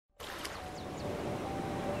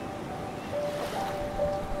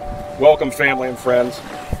Welcome, family and friends.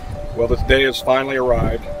 Well, this day has finally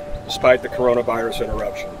arrived, despite the coronavirus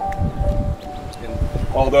interruption. And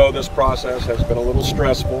although this process has been a little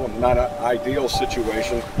stressful and not an ideal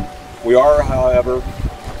situation, we are, however,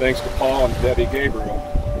 thanks to Paul and Debbie Gabriel,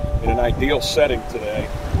 in an ideal setting today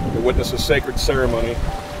to witness a sacred ceremony,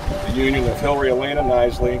 the union of Hillary Elena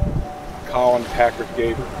Knisley, Collin Patrick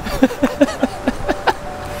Gabriel.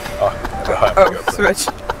 Switch.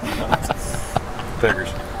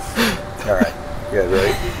 Figures. All right. You guys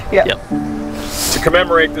ready? Yeah. Yep. To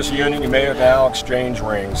commemorate this union, you may now exchange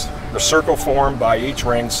rings. The circle formed by each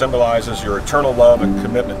ring symbolizes your eternal love and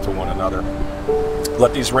commitment to one another.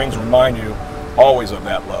 Let these rings remind you always of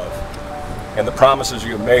that love and the promises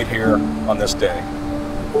you have made here on this day.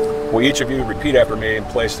 Will each of you repeat after me and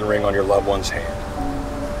place the ring on your loved one's hand?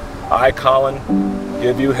 I, Collin,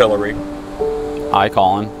 give you Hillary. I,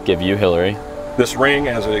 Collin, give you Hillary. This ring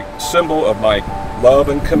as a symbol of my love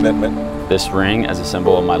and commitment. This ring as a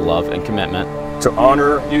symbol of my love and commitment. To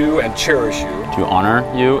honor you and cherish you. To honor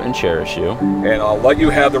you and cherish you. And I'll let you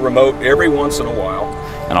have the remote every once in a while.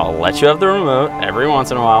 And I'll let you have the remote every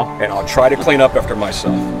once in a while. And I'll try to clean up after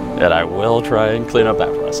myself. And I will try and clean up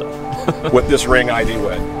after myself. With this ring I thee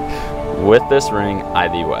wed. With this ring I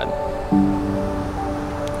thee wed.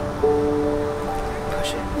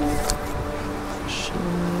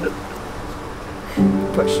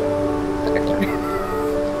 Push.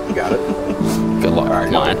 You got it? Good luck. All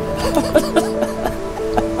right, mine.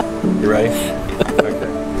 You ready? Okay.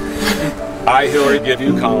 I, Hillary, give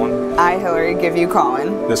you Collin. I, Hillary, give you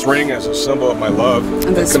Collin. This ring as a symbol of my love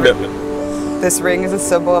and commitment. This ring is a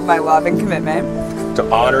symbol of my love and commitment. To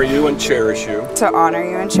honor you and cherish you. To honor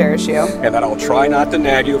you and cherish you. And that I'll try not to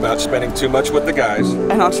nag you about spending too much with the guys.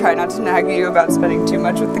 And I'll try not to nag you about spending too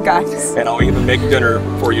much with the guys. And I'll even make dinner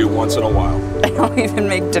for you once in a while. And I'll even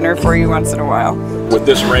make dinner for you once in a while. With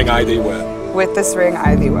this ring I thee wed. With this ring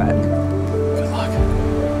I thee wed. Good luck.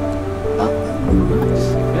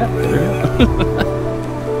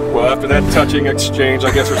 Well, after that touching exchange,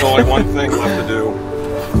 I guess there's only one thing left to do.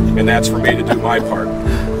 And that's for me to do my part.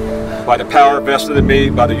 By the power vested in me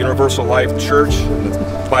by the Universal Life Church,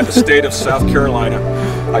 by the state of South Carolina,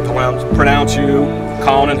 I pronounce you,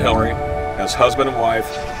 Collin and Hillary, as husband and wife,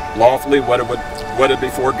 lawfully wedded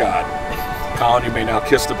before God. Collin, you may now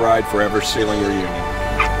kiss the bride forever, sealing your union.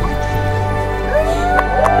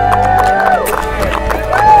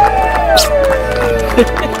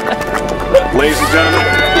 Ladies and gentlemen,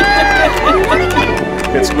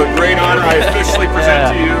 it's with great honor I officially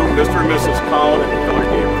present to you Mr. and Mrs. Collin and Hillary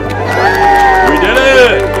Gabriel. We did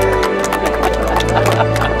it!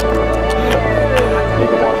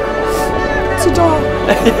 It's a dog.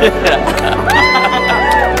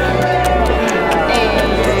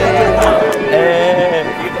 Hey.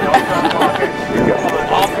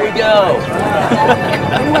 Off we go.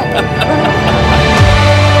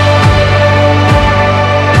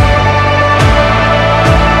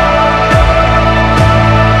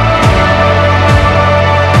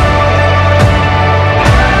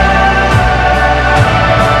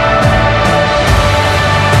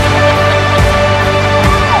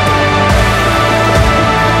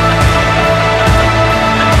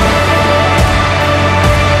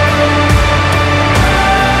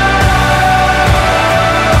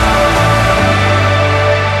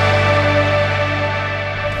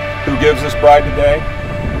 Who gives this bride today?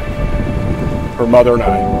 Her mother and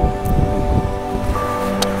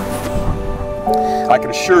I can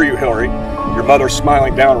assure you, Hillary, your mother's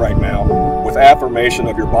smiling down right now with affirmation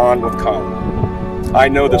of your bond with Collin. I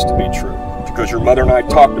know this to be true because your mother and I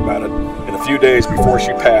talked about it in a few days before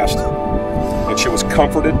she passed, and she was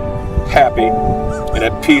comforted, happy, and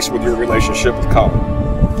at peace with your relationship with Collin.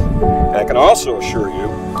 And I can also assure you,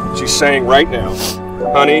 she's saying right now,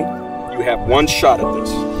 honey, you have one shot at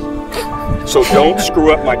this. So don't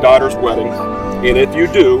screw up my daughter's wedding, and if you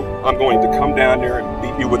do, I'm going to come down there and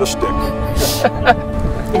beat you with a stick.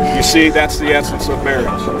 You see, that's the essence of marriage.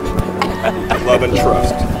 Love and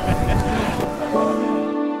trust.